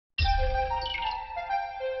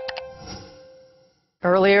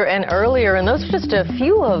Earlier and earlier, and those are just a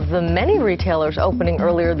few of the many retailers opening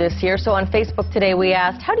earlier this year. So on Facebook today, we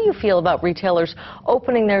asked, how do you feel about retailers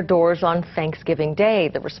opening their doors on Thanksgiving Day?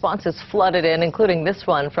 The responses flooded in, including this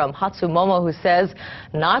one from Hatsumomo, who says,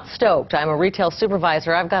 not stoked. I'm a retail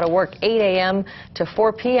supervisor. I've got to work 8 a.m. to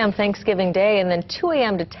 4 p.m. Thanksgiving Day and then 2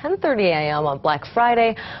 a.m. to 10:30 a.m. on Black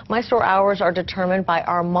Friday. My store hours are determined by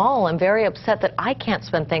our mall. I'm very upset that I can't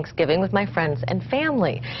spend Thanksgiving with my friends and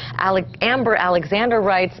family. Amber Alexander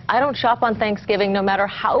writes, I don't shop on Thanksgiving no matter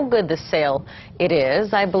how good the sale it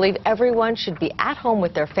is. I believe everyone should be at home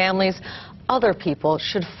with their families. Other people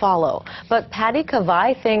should follow. But Patty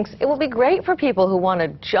Kavai thinks it will be great for people who want to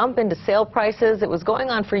jump into sale prices. It was going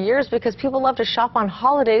on for years because people love to shop on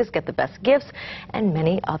holidays, get the best gifts, and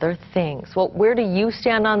many other things. Well, where do you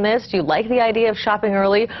stand on this? Do you like the idea of shopping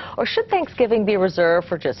early? Or should Thanksgiving be reserved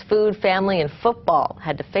for just food, family, and football?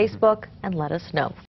 Head to Facebook and let us know.